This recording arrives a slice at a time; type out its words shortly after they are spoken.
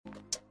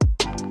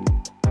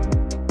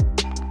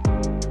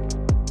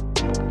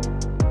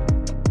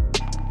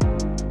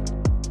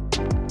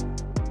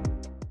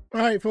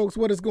All right, folks,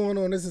 what is going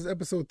on? This is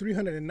episode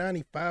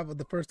 395 of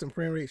the First and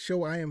Frame Rate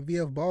Show. I am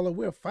VF Baller.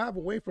 We're 5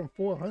 away from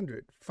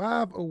 400.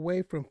 5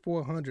 away from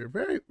 400.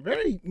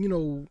 Very,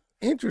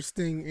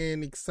 interesting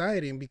and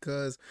exciting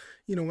because,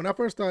 when I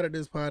first started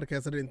this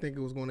podcast, I didn't think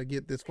it was going to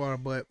get this far,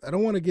 but I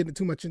don't want to get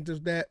too much into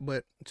that,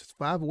 but just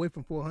 5 away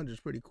from 400 is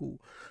pretty cool.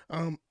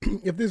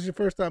 If this is your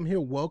first time here,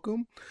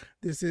 welcome.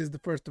 This is the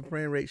First and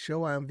Frame Rate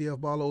Show. I am VF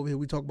Baller. Over here,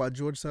 we talk about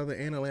Georgia Southern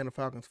and Atlanta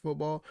Falcons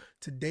football.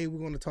 Today, we're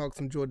going to talk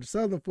some Georgia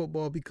Southern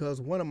football because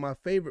one of my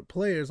favorite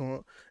players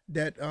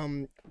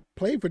that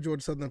played for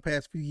Georgia Southern the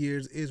past few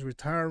years is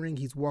retiring.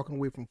 He's walking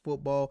away from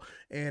football,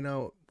 and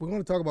we're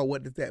going to talk about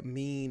what does that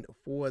mean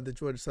for the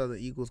Georgia Southern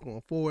Eagles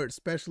going forward,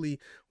 especially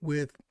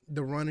with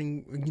the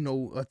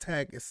running,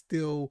 attack is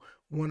still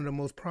one of the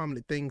most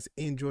prominent things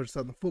in Georgia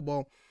Southern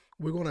football.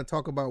 We're going to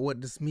talk about what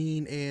this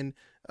mean and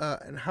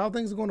how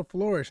things are going to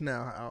flourish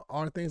now.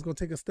 Are things going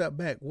to take a step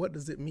back? What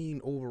does it mean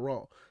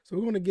overall? So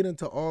we're going to get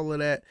into all of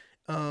that.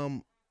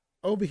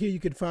 Over here, you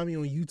can find me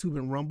on YouTube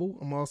and Rumble.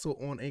 I'm also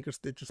on Anchor,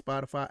 Stitcher,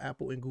 Spotify,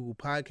 Apple, and Google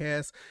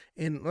Podcasts.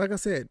 And like I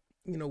said,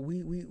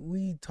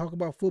 we talk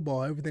about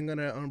football, everything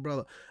under that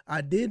umbrella.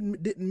 I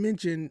didn't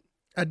mention,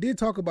 I did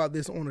talk about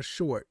this on a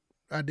short.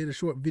 I did a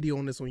short video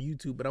on this on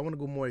YouTube, but I want to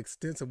go more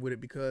extensive with it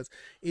because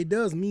it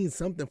does mean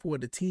something for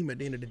the team at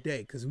the end of the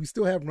day. Because we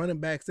still have running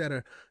backs that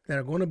are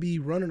going to be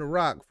running the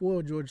rock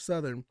for Georgia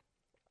Southern,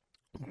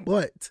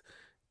 but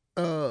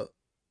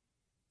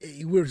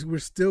we're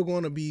still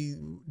going to be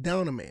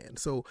down a man.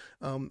 So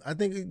I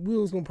think we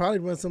was going to probably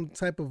run some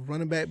type of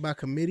running back by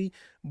committee,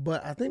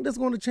 but I think that's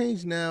going to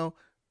change now,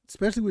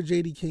 especially with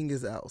J.D. King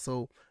is out.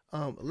 So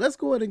let's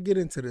go ahead and get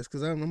into this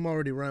because I'm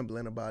already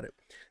rambling about it.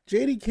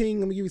 J.D. King,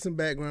 let me give you some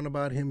background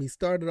about him. He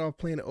started off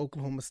playing at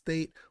Oklahoma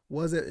State,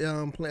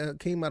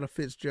 came out of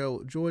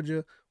Fitzgerald,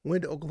 Georgia,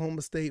 went to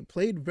Oklahoma State,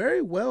 played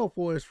very well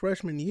for his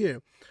freshman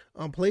year,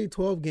 played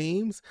 12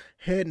 games,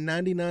 had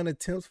 99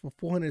 attempts for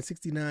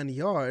 469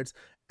 yards,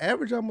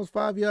 averaged almost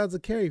 5 yards a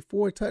carry,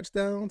 4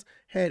 touchdowns,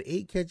 had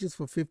 8 catches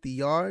for 50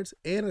 yards,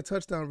 and a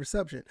touchdown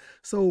reception.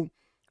 So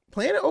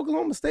playing at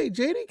Oklahoma State,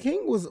 J.D.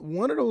 King was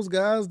one of those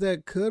guys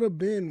that could have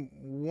been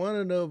one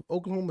of the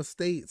Oklahoma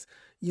State's,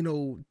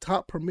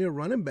 top premier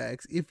running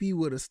backs if he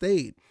would have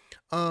stayed.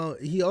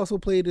 He also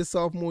played his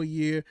sophomore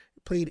year,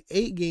 played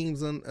 8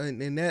 games in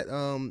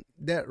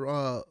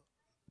that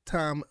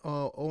time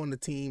on the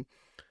team.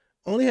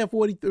 Only had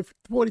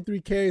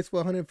 43 carries for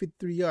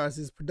 153 yards.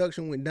 His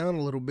production went down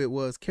a little bit,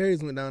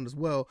 carries went down as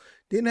well.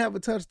 Didn't have a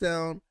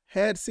touchdown,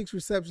 had 6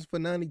 receptions for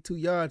 92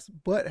 yards,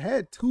 but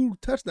had 2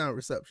 touchdown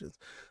receptions.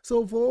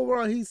 So for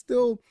overall, he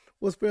still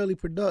was fairly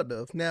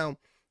productive. Now,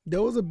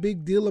 there was a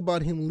big deal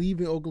about him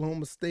leaving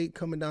Oklahoma State,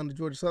 coming down to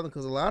Georgia Southern,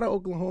 because a lot of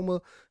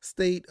Oklahoma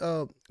State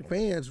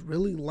fans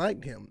really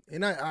liked him,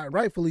 and I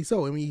rightfully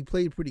so. I mean, he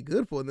played pretty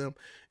good for them,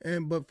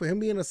 but for him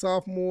being a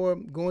sophomore,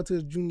 going to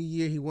his junior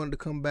year, he wanted to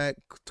come back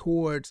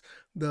towards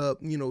the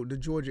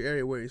Georgia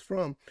area where he's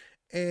from,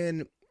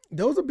 and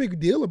there was a big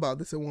deal about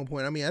this at one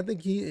point. I mean, I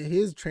think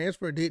his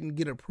transfer didn't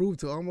get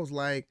approved till almost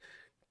like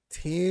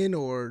 10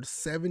 or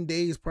 7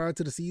 days prior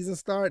to the season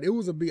start. It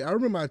was a big. I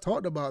remember I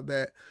talked about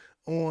that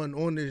on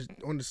the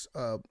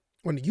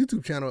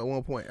YouTube channel at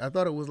one point. I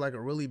thought it was like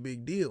a really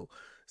big deal.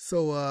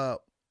 So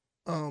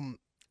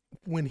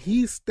when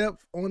he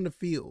stepped on the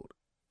field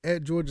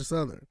at Georgia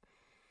Southern,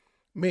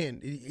 man,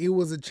 it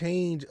was a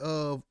change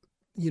of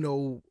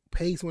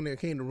pace when it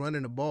came to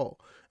running the ball.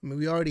 I mean,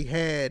 we already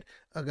had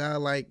a guy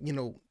like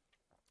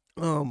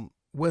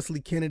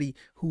Wesley Kennedy,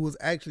 who was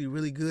actually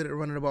really good at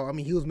running the ball. I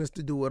mean, he was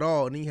Mr. Do It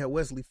All. And then you had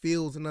Wesley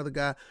Fields, another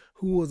guy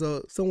who was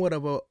somewhat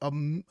of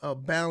a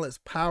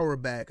balanced power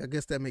back. I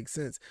guess that makes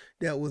sense.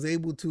 That was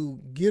able to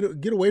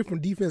get away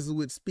from defenses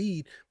with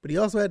speed, but he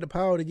also had the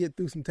power to get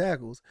through some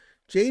tackles.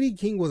 J.D.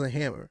 King was a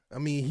hammer. I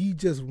mean, he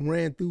just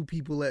ran through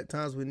people at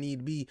times when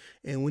need be.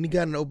 And when he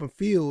got in the open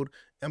field,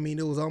 I mean,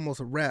 it was almost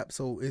a wrap.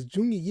 So his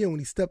junior year, when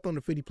he stepped on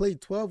the field, he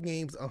played 12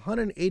 games,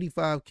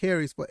 185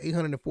 carries for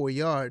 804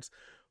 yards.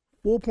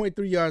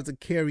 4.3 yards a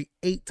carry,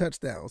 8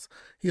 touchdowns.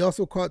 He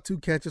also caught 2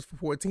 catches for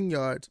 14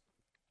 yards.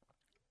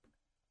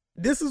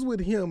 This is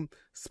with him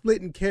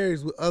splitting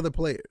carries with other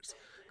players.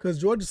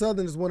 Because Georgia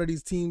Southern is one of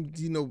these teams,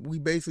 we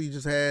basically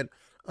just had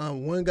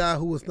one guy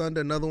who was thunder,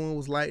 another one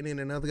was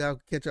lightning, another guy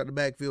could catch out the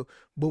backfield.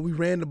 But we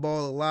ran the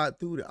ball a lot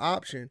through the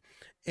option.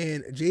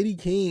 And J.D.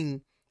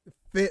 King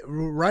fit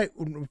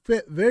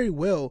very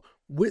well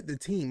with the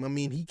team. I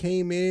mean, he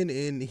came in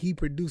and he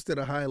produced at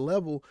a high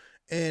level.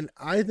 And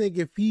I think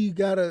if he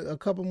got a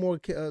couple more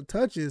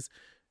touches,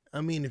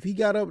 I mean, if he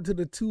got up to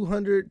the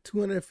 200,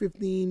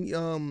 215,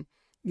 200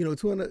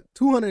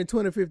 and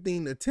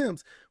 215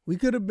 attempts, we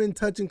could have been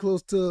touching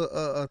close to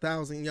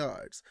 1,000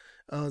 yards.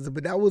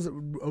 But that was a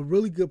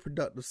really good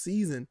productive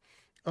season.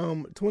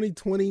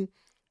 2020,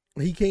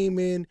 he came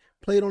in,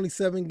 played only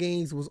 7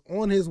 games, was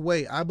on his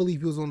way. I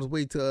believe he was on his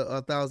way to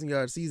a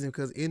 1,000-yard season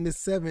because in the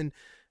 7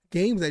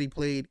 games that he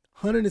played,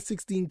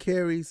 116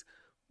 carries,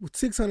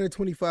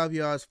 625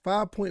 yards,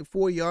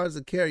 5.4 yards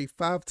a carry,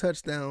 5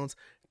 touchdowns,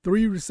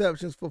 3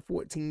 receptions for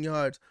 14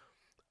 yards.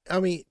 I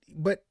mean,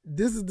 but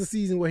this is the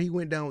season where he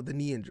went down with the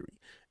knee injury,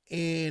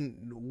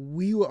 and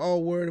we were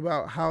all worried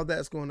about how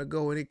that's going to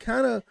go. And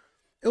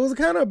it was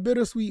kind of a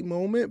bittersweet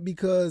moment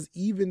because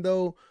even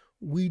though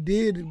we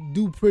did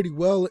do pretty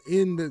well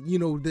in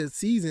the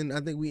season,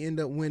 I think we end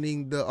up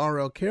winning the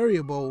RL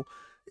Carrier Bowl.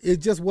 It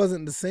just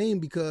wasn't the same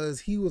because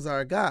he was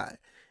our guy,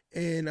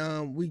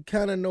 and we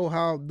kind of know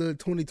how the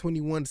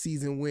 2021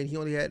 season went.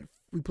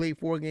 We played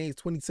 4 games,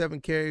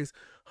 27 carries,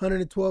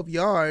 112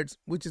 yards,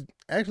 which is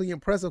actually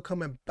impressive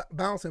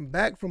bouncing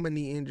back from a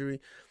knee injury.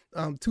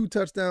 2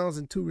 touchdowns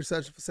and 2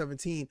 receptions for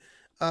 17.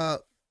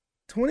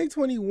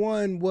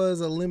 2021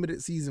 was a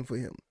limited season for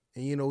him.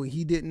 And,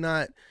 he did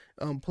not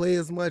play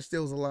as much.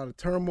 There was a lot of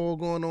turmoil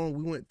going on.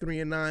 We went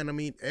 3-9. I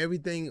mean,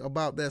 everything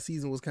about that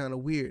season was kind of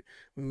weird.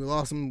 I mean, we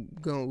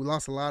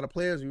lost a lot of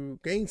players. We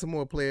gained some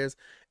more players.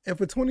 And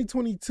for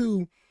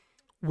 2022,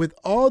 with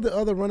all the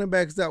other running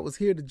backs that was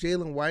here, the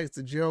Jalen Whites,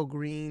 the Gerald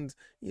Greens,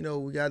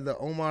 we got the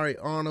Omari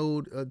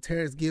Arnold,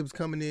 Terrence Gibbs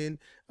coming in.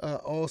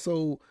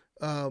 Also,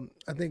 I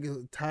think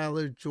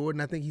Tyler Jordan.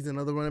 I think he's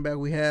another running back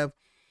we have.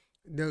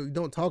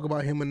 Don't talk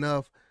about him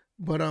enough.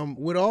 But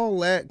with all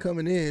that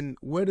coming in,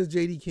 where does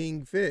J.D.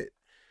 King fit?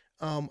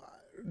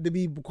 To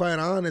be quite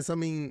honest, I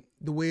mean,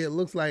 the way it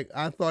looks like,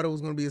 I thought it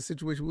was going to be a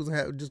situation we was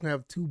just going to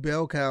have 2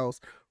 bell cows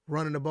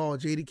running the ball,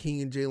 J.D.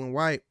 King and Jalen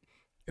White,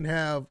 and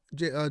have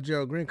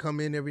Gerald Green come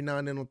in every now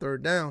and then on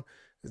 3rd down.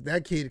 Because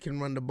that kid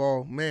can run the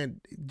ball. Man,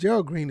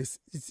 Gerald Green it's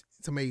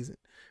amazing.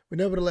 But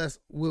nevertheless,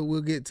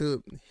 we'll get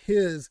to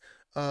his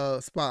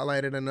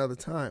spotlight at another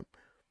time.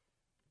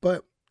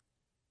 But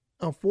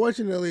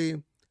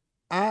unfortunately,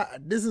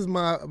 this is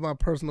my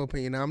personal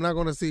opinion. Now, I'm not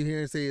going to sit here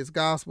and say it's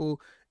gospel,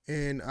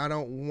 and I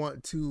don't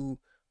want to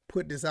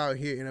put this out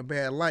here in a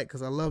bad light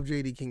because I love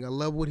J.D. King. I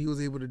love what he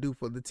was able to do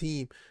for the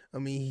team. I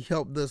mean, he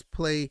helped us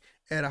play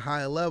at a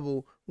high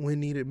level when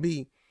needed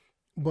be.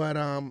 But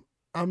I'm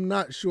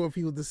not sure if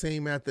he was the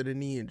same after the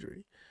knee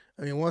injury.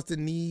 I mean, once the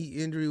knee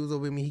injury was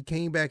over, he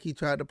came back. He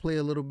tried to play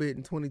a little bit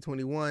in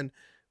 2021,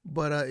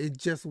 but it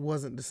just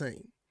wasn't the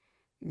same.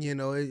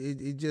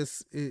 It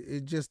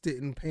just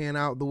didn't pan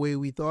out the way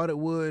we thought it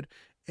would,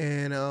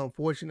 and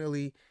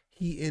unfortunately,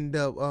 he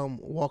ended up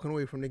walking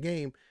away from the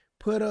game.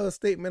 Put a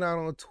statement out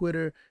on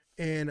Twitter,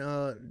 and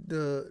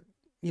it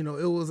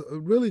was a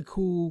really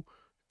cool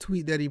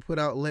tweet that he put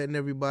out, letting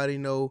everybody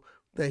know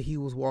that he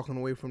was walking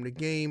away from the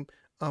game.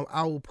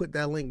 I will put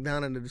that link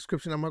down in the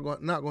description. I'm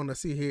not going to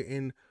sit here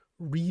and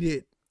read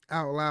it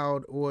out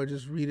loud or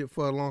just read it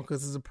for long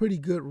because it's a pretty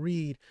good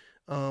read.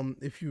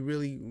 If you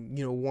really,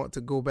 want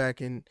to go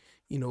back and,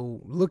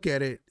 look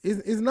at it.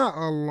 It's not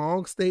a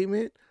long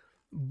statement,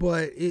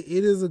 but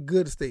it is a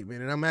good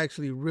statement. And I'm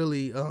actually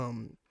really,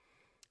 I'm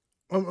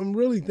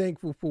really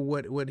thankful for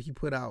what he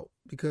put out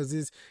because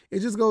it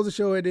just goes to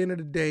show at the end of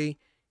the day,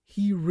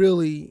 he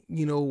really,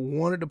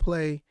 wanted to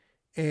play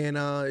and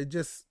it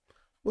just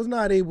was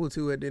not able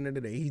to at the end of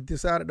the day. He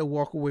decided to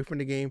walk away from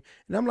the game.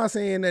 And I'm not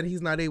saying that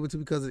he's not able to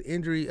because of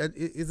injury.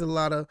 It's a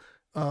lot of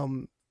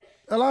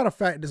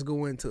factors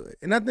go into it.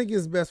 And I think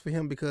it's best for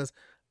him because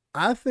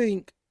I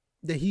think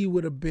that he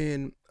would have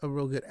been a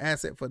real good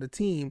asset for the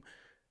team.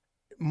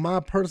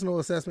 My personal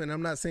assessment,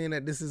 I'm not saying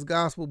that this is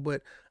gospel,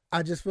 but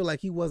I just feel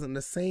like he wasn't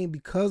the same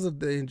because of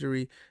the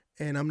injury,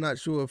 and I'm not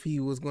sure if he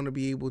was going to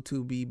be able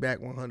to be back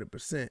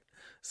 100%.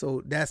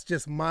 So that's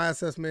just my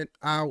assessment.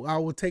 I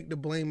will take the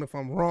blame if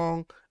I'm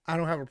wrong. I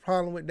don't have a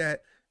problem with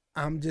that.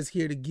 I'm just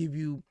here to give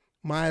you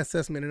my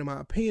assessment and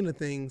my opinion of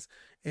things,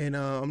 and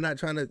I'm not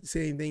trying to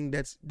say anything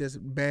that's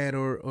bad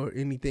or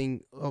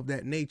anything of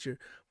that nature,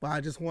 but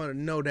I just want to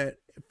know that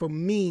for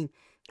me,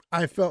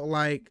 I felt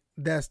like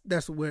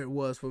that's where it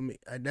was for me.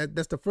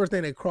 That's the first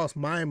thing that crossed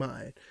my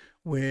mind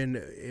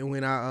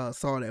when I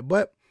saw that.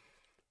 But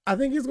I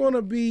think he's going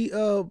to be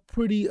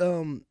pretty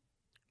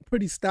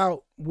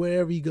stout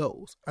wherever he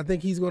goes. I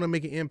think he's going to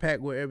make an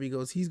impact wherever he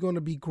goes. He's going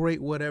to be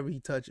great whatever he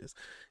touches.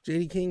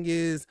 J.D. King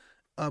is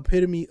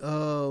epitome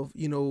of,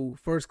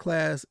 first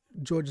class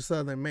Georgia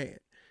Southern man,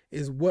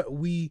 is what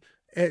we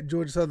at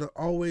Georgia Southern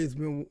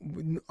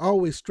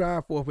always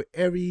strive for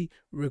every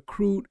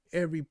recruit,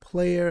 every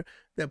player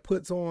that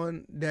puts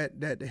on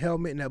that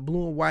helmet and that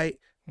blue and white,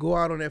 go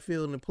out on that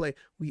field and play.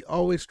 We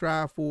always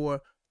strive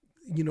for,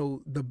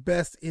 the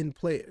best in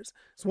players.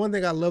 It's one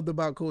thing I loved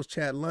about Coach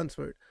Chad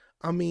Lunsford.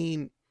 I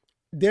mean,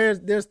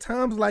 there's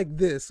times like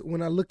this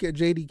when I look at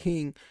J.D.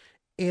 King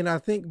and I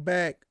think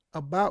back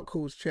about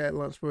Coach Chad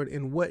Lunsford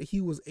and what he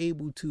was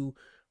able to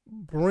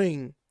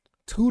bring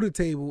to the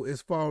table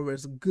as far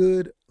as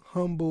good,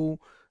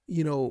 humble,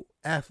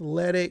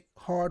 athletic,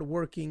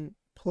 hardworking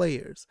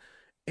players.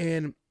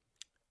 And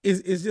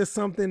it's just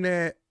something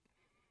that,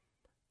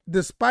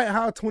 despite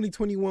how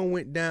 2021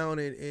 went down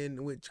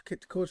and which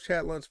Coach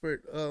Chad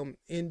Lunsford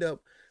end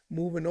up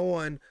moving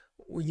on,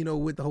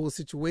 with the whole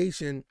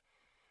situation,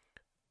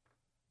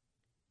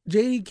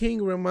 J.D.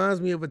 King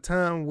reminds me of a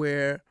time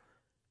where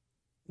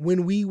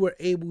when we were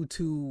able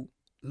to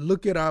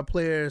look at our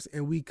players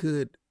and we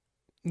could,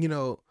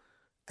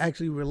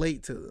 actually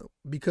relate to them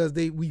because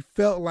we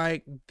felt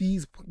like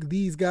these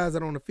guys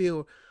that are on the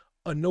field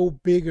are no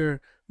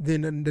bigger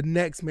than the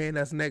next man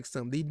that's next to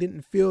them. They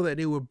didn't feel that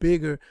they were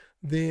bigger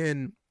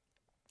than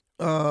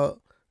uh,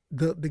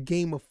 the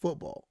game of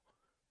football.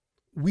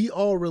 We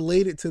all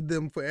related to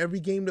them for every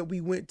game that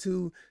we went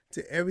to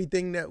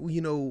everything that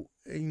we,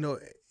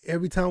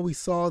 every time we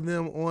saw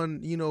them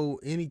on,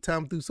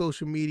 anytime through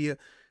social media.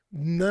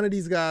 None of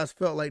these guys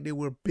felt like they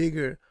were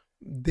bigger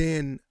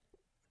than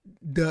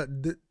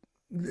the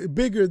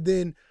bigger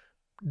than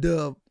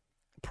the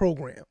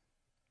program.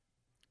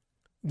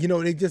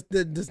 They just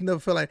never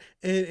felt like,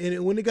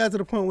 and when it got to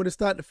the point when it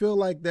started to feel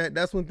like that,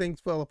 that's when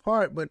things fell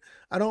apart. But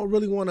I don't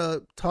really want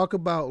to talk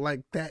about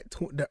like that,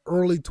 the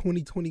early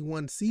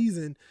 2021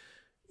 season.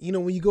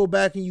 When you go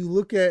back and you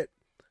look at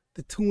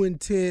the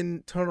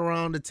 2-10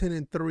 turnaround to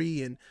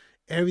 10-3 and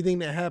everything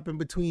that happened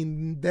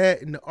between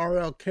that and the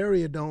RL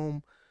Carrier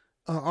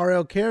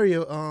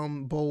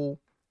Bowl,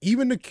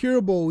 even the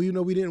Cure Bowl, we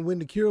didn't win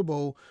the Cure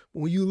Bowl.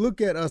 When you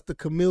look at us, the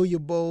Camellia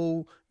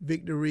Bowl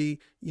victory,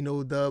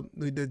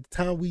 the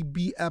time we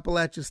beat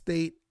Appalachia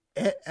State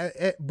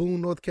at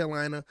Boone, North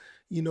Carolina,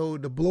 the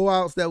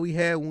blowouts that we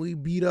had when we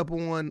beat up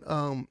on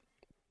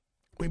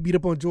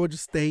Georgia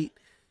State,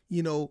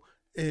 and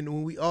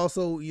when we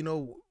also,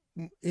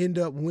 end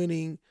up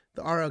winning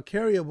the RL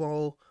Carrier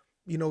Bowl,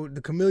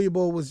 the Camellia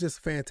Bowl was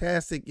just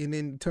fantastic. And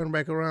then turn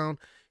back around,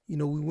 we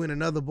win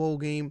another bowl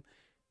game.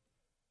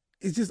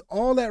 It's just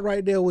all that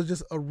right there was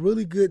just a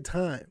really good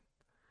time.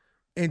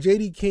 And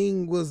JD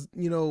King was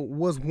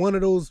one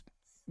of those,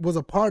 was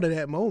a part of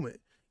that moment.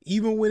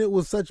 Even when it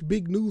was such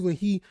big news when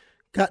he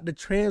got the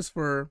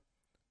transfer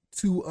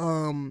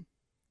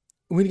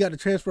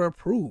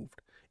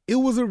approved. It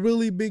was a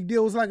really big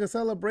deal. It was like a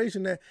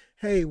celebration that,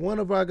 hey, one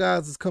of our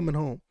guys is coming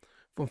home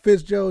from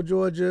Fitzgerald,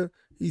 Georgia.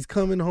 He's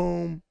coming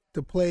home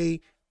to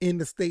play in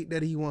the state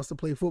that he wants to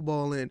play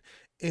football in.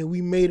 And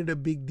we made it a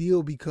big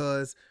deal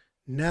because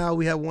now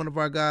we have one of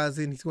our guys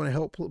and he's going to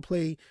help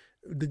play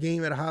the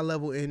game at a high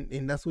level.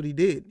 And that's what he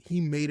did.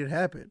 He made it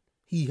happen.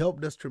 He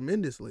helped us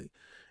tremendously.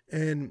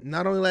 And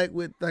not only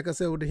like I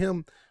said, with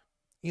him,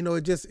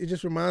 it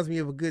just reminds me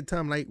of a good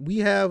time. Like, we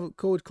have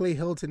Coach Clay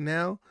Helton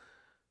now,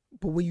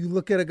 but when you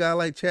look at a guy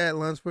like Chad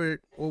Lunsford,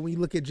 or when you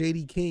look at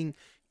JD King,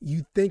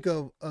 you think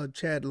of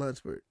Chad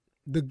Lunsford,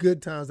 the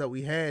good times that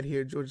we had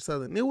here at Georgia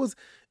Southern. It was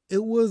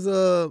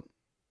a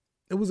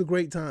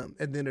great time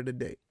at the end of the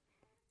day.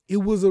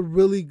 It was a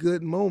really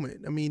good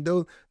moment. I mean,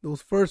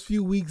 those first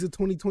few weeks of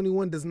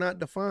 2021 does not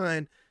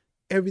define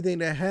everything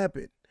that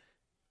happened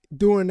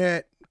during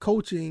that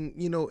coaching,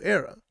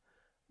 era.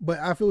 But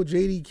I feel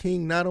JD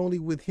King, not only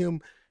with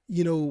him,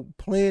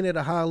 playing at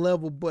a high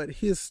level, but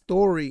his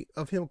story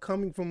of him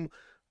coming from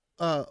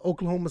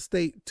Oklahoma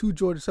State to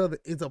Georgia Southern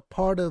is a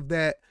part of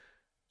that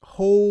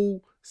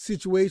whole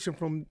situation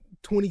from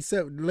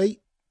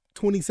late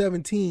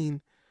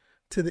 2017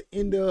 to the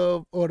end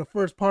of, or the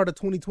first part of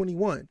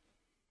 2021.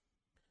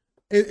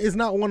 It's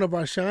not one of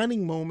our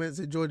shining moments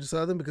at Georgia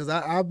Southern because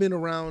I've been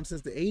around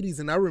since the 80s,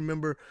 and I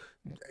remember,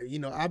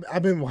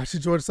 I've been watching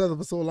Georgia Southern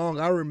for so long.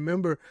 I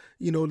remember,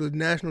 the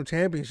national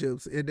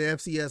championships at the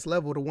FCS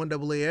level, the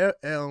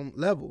 1AA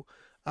level.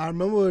 I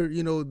remember,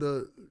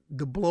 the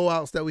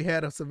blowouts that we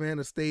had at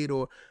Savannah State,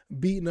 or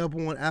beating up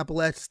on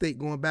Appalachia State,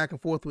 going back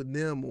and forth with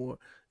them, or,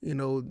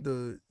 all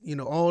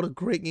the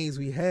great games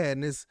we had.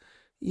 And it's,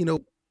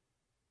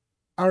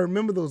 I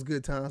remember those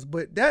good times.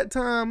 But that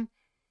time,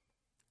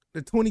 the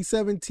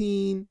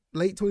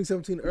late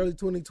 2017, early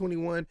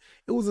 2021,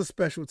 it was a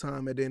special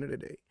time at the end of the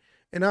day.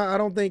 And I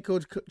don't think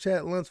Coach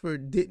Chad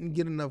Lunsford didn't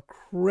get enough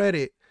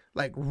credit,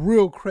 like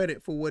real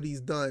credit, for what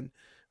he's done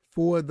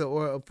for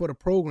the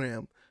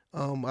program.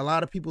 A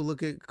lot of people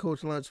look at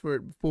Coach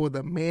Lunsford for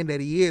the man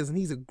that he is, and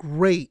he's a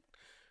great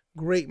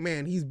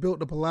man. He's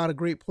built up a lot of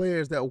great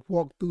players that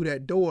walked through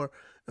that door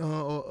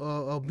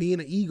of being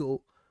an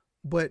Eagle.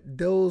 But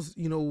those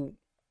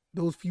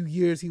few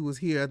years he was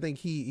here, I think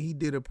he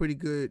did a pretty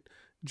good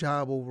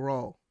job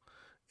overall.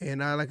 And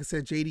like I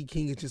said, JD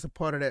King is just a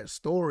part of that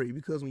story,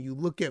 because when you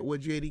look at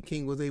what JD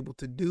King was able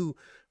to do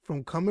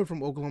from coming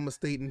from Oklahoma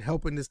State and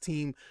helping this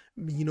team,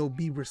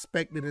 be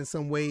respected in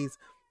some ways,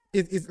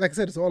 it's like I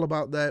said, it's all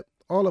about that.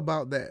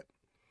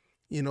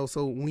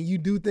 So when you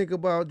do think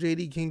about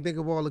JD King, think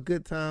of all the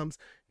good times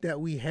that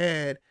we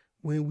had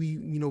when we,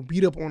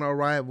 beat up on our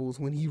rivals,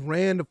 when he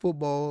ran the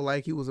football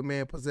like he was a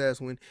man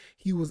possessed, when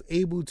he was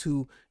able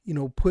to,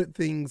 put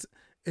things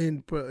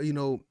in,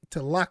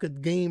 to lock a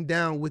game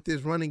down with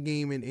this running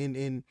game,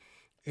 and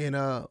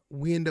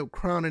we end up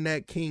crowning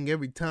that king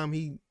every time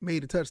he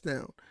made a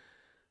touchdown.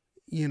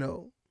 It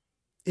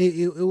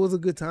was a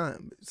good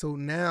time. So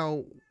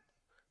now,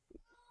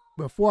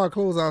 before I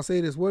close, I'll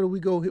say this: where do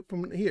we go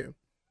from here?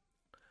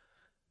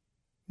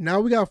 Now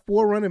we got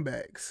 4 running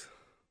backs.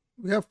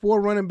 We have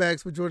 4 running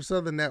backs for Georgia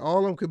Southern that all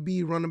of them could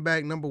be running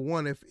back number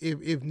 1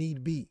 if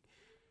need be.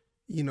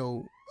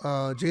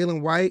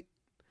 Jalen White.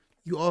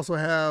 You also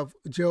have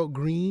Gerald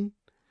Green,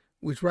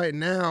 which right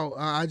now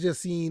I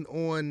just seen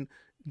on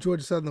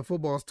Georgia Southern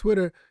Football's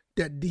Twitter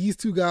that these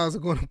 2 guys are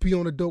going to be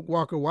on the Doak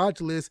Walker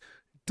watch list.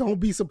 Don't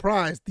be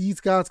surprised.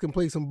 These guys can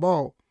play some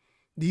ball.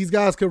 These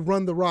guys could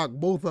run the rock,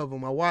 both of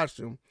them. I watched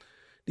them.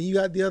 Then you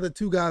got the other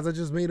two guys. I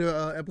just made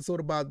an episode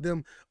about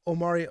them,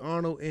 Omari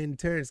Arnold and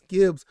Terrence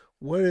Gibbs.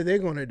 What are they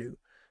going to do?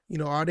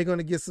 Are they going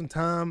to get some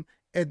time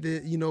at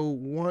the,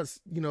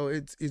 once,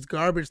 it's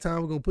garbage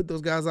time, we're going to put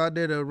those guys out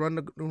there to run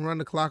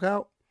the clock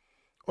out?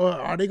 Or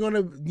are they going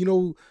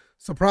to,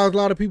 surprise a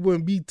lot of people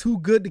and be too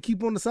good to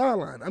keep on the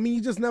sideline? I mean,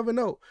 you just never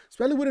know.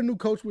 Especially with a new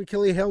coach with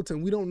Kelly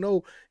Helton. We don't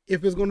know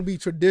if it's going to be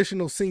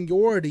traditional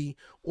seniority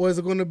or is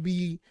it going to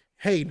be,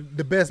 hey,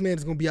 the best man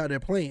is going to be out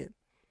there playing.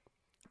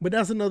 But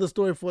that's another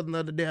story for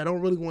another day. I don't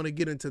really want to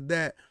get into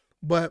that.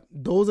 But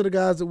those are the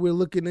guys that we're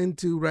looking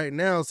into right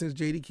now since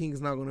J.D. King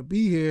is not going to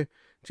be here.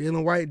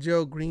 Jalen White,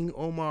 Gerald Green,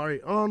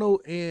 Omari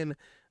Arnold, and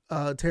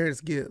Terrence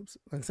Gibbs.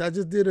 Like, so I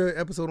just did an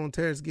episode on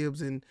Terrence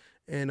Gibbs and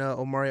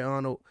Omari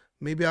Arnold.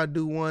 Maybe I'll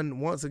do one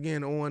once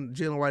again on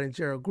Jalen White and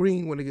Gerald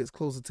Green when it gets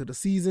closer to the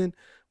season.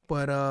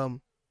 But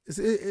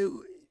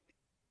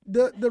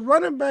the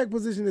running back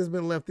position has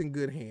been left in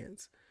good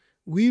hands.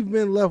 We've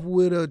been left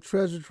with a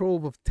treasure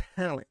trove of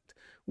talent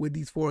with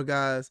these four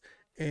guys.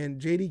 And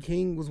J.D.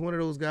 King was one of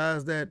those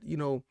guys that,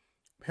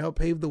 helped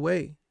pave the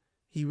way.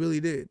 He really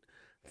did.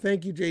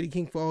 Thank you, J.D.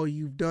 King, for all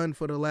you've done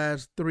for the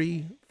last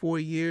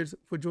 3-4 years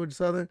for Georgia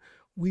Southern.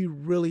 We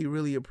really,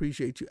 really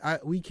appreciate you.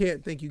 We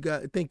can't thank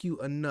you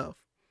enough.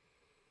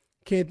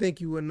 Can't thank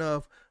you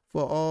enough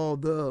for all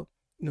the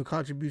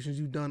contributions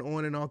you've done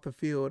on and off the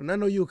field. And I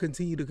know you'll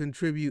continue to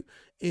contribute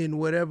in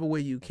whatever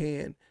way you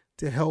can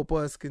to help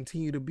us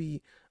continue to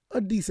be a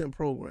decent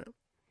program.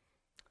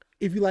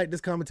 If you like this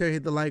commentary,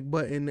 hit the like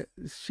button,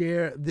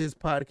 share this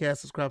podcast,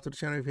 subscribe to the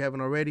channel if you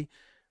haven't already.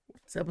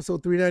 It's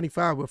episode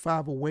 395. We're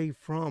 5 away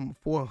from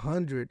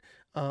 400.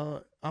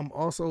 I'm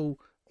also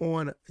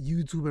on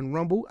YouTube and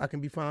Rumble. I can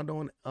be found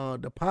on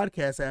the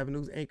podcast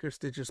avenues, Anchor,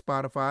 Stitcher,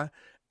 Spotify,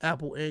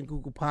 Apple, and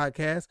Google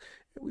Podcasts.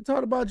 We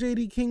talked about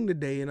J.D. King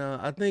today, and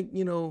I think,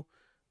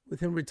 with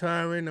him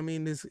retiring, I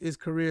mean, his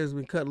career has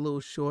been cut a little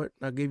short.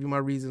 I gave you my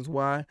reasons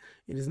why.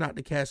 It is not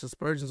to cast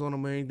aspersions on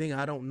him or anything.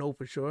 I don't know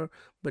for sure,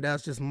 but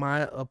that's just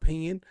my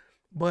opinion.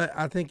 But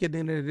I think at the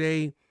end of the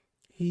day,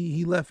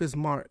 he left his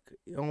mark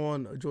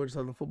on Georgia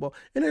Southern football.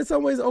 And in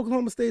some ways,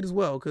 Oklahoma State as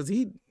well, because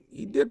he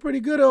did pretty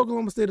good at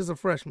Oklahoma State as a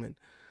freshman.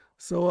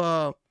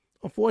 So,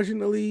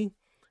 unfortunately,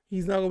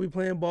 he's not going to be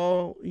playing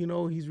ball.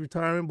 He's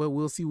retiring, but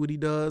we'll see what he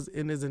does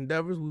in his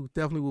endeavors. We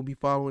definitely will be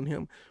following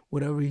him,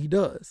 whatever he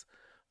does.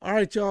 All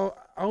right, y'all.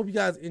 I hope you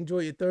guys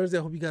enjoyed your Thursday.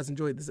 I hope you guys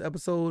enjoyed this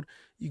episode.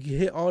 You can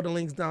hit all the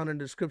links down in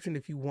the description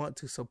if you want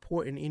to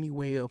support in any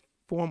way or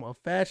form or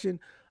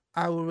fashion.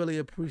 I will really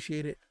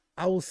appreciate it.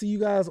 I will see you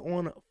guys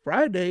on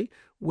Friday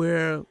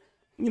where,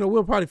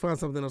 we'll probably find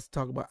something else to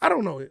talk about. I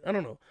don't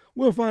know.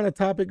 We'll find a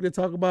topic to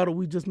talk about, or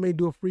we just may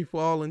do a free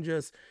for all and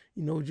just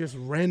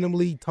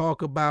randomly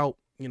talk about,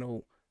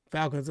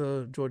 Falcons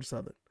or Georgia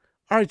Southern.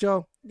 All right,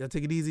 y'all. Y'all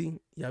take it easy.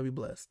 Y'all be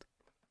blessed.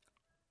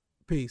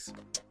 Peace.